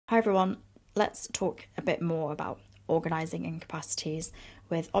Hi everyone, let's talk a bit more about organising in Capacities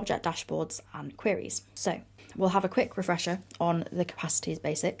with object dashboards and queries. So we'll have a quick refresher on the Capacities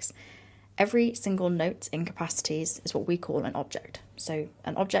basics. Every single note in Capacities is what we call an object. So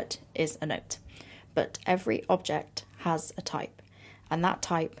an object is a note, but every object has a type, and that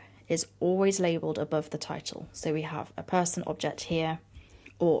type is always labelled above the title. So we have a person object here,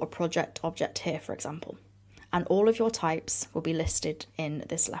 or a project object here, for example. And all of your types will be listed in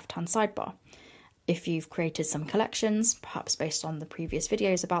this left-hand sidebar. If you've created some collections, perhaps based on the previous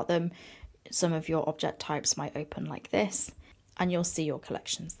videos about them, some of your object types might open like this, and you'll see your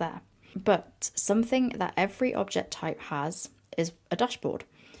collections there. But something that every object type has is a dashboard,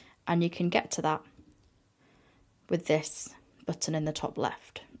 and you can get to that with this button in the top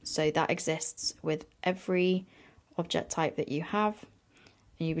left. So that exists with every object type that you have,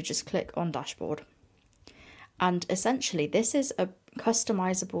 and you would just click on dashboard. And essentially, this is a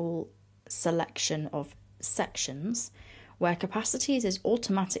customizable selection of sections where Capacities is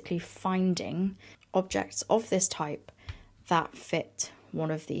automatically finding objects of this type that fit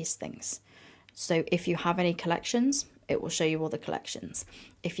one of these things. So if you have any collections, it will show you all the collections.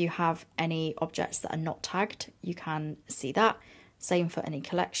 If you have any objects that are not tagged, you can see that. Same for any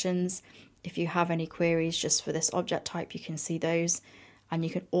collections. If you have any queries just for this object type, you can see those. And you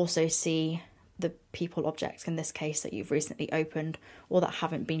can also see the people objects in this case that you've recently opened or that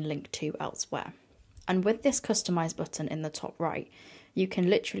haven't been linked to elsewhere. And with this customize button in the top right, you can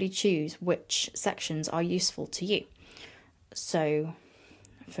literally choose which sections are useful to you. So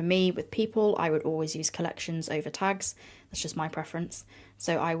for me, with people, I would always use collections over tags. That's just my preference.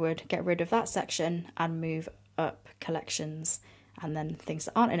 So I would get rid of that section and move up collections and then things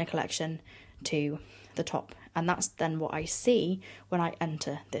that aren't in a collection to the top. And that's then what I see when I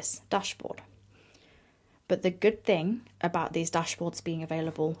enter this dashboard. But the good thing about these dashboards being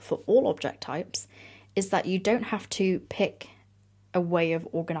available for all object types is that you don't have to pick a way of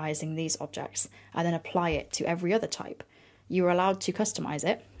organising these objects and then apply it to every other type. You're allowed to customise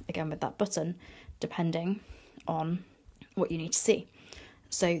it, again with that button, depending on what you need to see.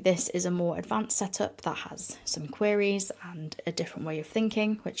 So this is a more advanced setup that has some queries and a different way of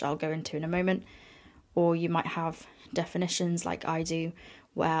thinking, which I'll go into in a moment. Or you might have definitions like I do,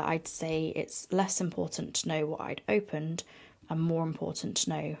 where I'd say it's less important to know what I'd opened and more important to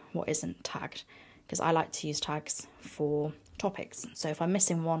know what isn't tagged, because I like to use tags for topics. So if I'm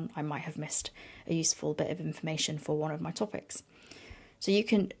missing one, I might have missed a useful bit of information for one of my topics. So you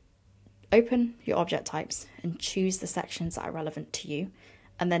can open your object types and choose the sections that are relevant to you,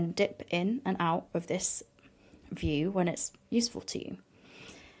 and then dip in and out of this view when it's useful to you.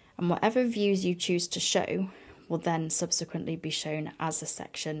 And whatever views you choose to show will then subsequently be shown as a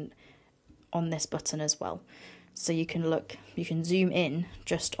section on this button as well. So you can zoom in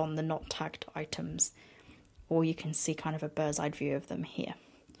just on the not tagged items, or you can see kind of a bird's eye view of them here.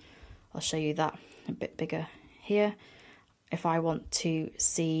 I'll show you that a bit bigger here. If I want to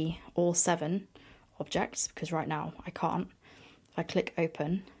see all 7 objects, because right now I can't, if I click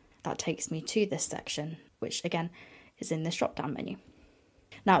open, that takes me to this section, which again is in this drop-down menu.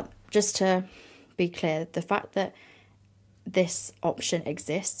 Now, just to be clear, the fact that this option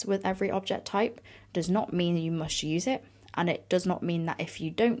exists with every object type does not mean you must use it, and it does not mean that if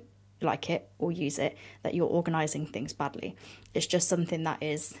you don't like it or use it that you're organising things badly. It's just something that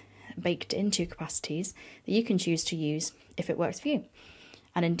is baked into Capacities that you can choose to use if it works for you.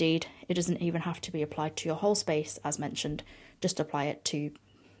 And indeed, it doesn't even have to be applied to your whole space, as mentioned, just apply it to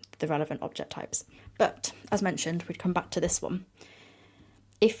the relevant object types. But as mentioned, we'd come back to this one.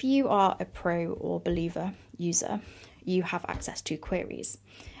 If you are a pro or believer user, you have access to queries,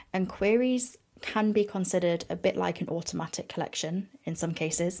 and queries can be considered a bit like an automatic collection in some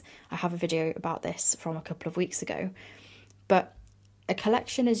cases. I have a video about this from a couple of weeks ago, but a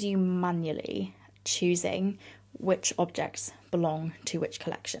collection is you manually choosing which objects belong to which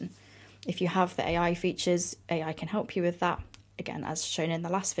collection. If you have the AI features, AI can help you with that, again, as shown in the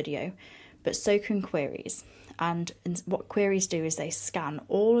last video, but so can queries. And what queries do is they scan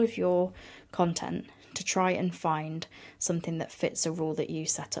all of your content to try and find something that fits a rule that you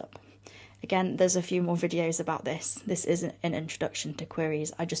set up. Again, there's a few more videos about this. This isn't an introduction to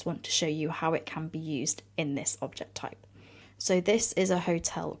queries. I just want to show you how it can be used in this object type. So this is a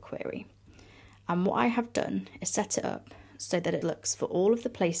hotel query. And what I have done is set it up so that it looks for all of the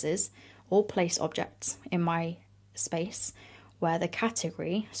places, all place objects in my space, where the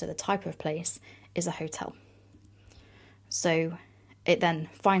category, so the type of place, is a hotel. So it then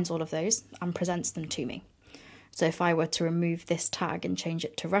finds all of those and presents them to me. So if I were to remove this tag and change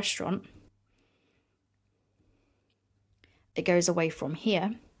it to restaurant, it goes away from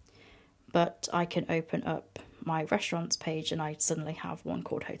here but I can open up my restaurants page and I suddenly have one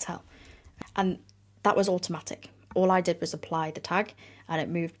called hotel. And that was automatic. All I did was apply the tag and it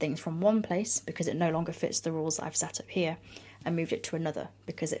moved things from one place because it no longer fits the rules I've set up here, and moved it to another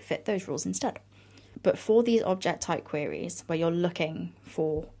because it fit those rules instead. But for these object type queries, where you're looking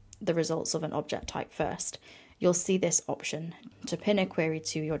for the results of an object type first, you'll see this option to pin a query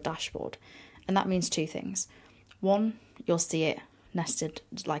to your dashboard. And that means two things. One, you'll see it nested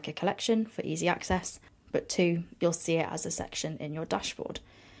like a collection for easy access, but two, you'll see it as a section in your dashboard.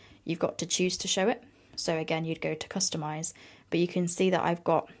 You've got to choose to show it. So again, you'd go to customize, but you can see that I've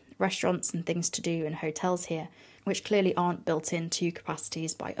got restaurants and things to do and hotels here, which clearly aren't built into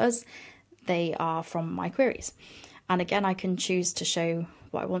Capacities by us. They are from my queries. And again, I can choose to show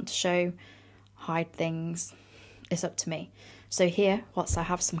what I want to show, hide things. It's up to me. So here, whilst I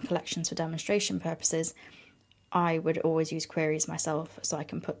have some collections for demonstration purposes, I would always use queries myself, so I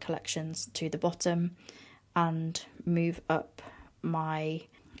can put collections to the bottom and move up my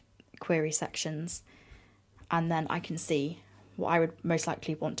query sections, and then I can see what I would most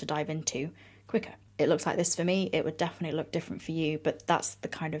likely want to dive into quicker. It looks like this for me. It would definitely look different for you, but that's the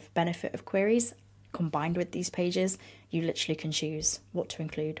kind of benefit of queries combined with these pages. You literally can choose what to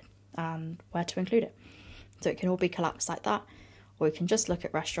include and where to include it. So it can all be collapsed like that, or you can just look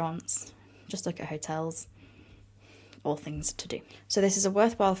at restaurants, just look at hotels, or things to do. So this is a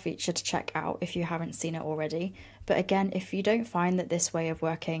worthwhile feature to check out if you haven't seen it already. But again, if you don't find that this way of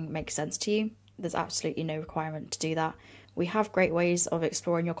working makes sense to you, there's absolutely no requirement to do that. We have great ways of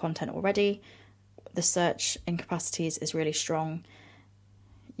exploring your content already. The search in Capacities is really strong.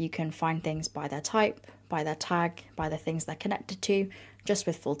 You can find things by their type, by their tag, by the things they're connected to, just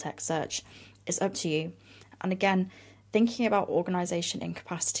with full text search. It's up to you. And again, thinking about organisation in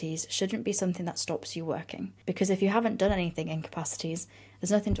Capacities shouldn't be something that stops you working, because if you haven't done anything in Capacities,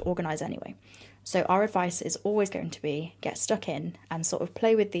 there's nothing to organise anyway. So our advice is always going to be get stuck in and sort of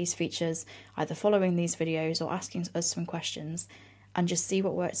play with these features, either following these videos or asking us some questions, and just see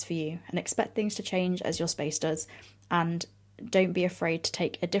what works for you, and expect things to change as your space does. And don't be afraid to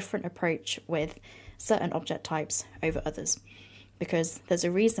take a different approach with certain object types over others, because there's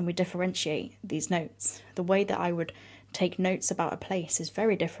a reason we differentiate these notes. The way that I would take notes about a place is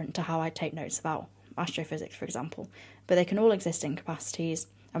very different to how I take notes about astrophysics, for example, but they can all exist in Capacities,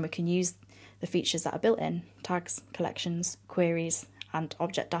 and we can use the features that are built in, tags, collections, queries, and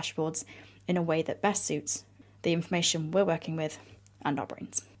object dashboards, in a way that best suits the information we're working with and our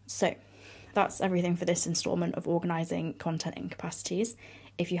brains. So that's everything for this instalment of organising content in Capacities.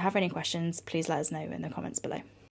 If you have any questions, please let us know in the comments below.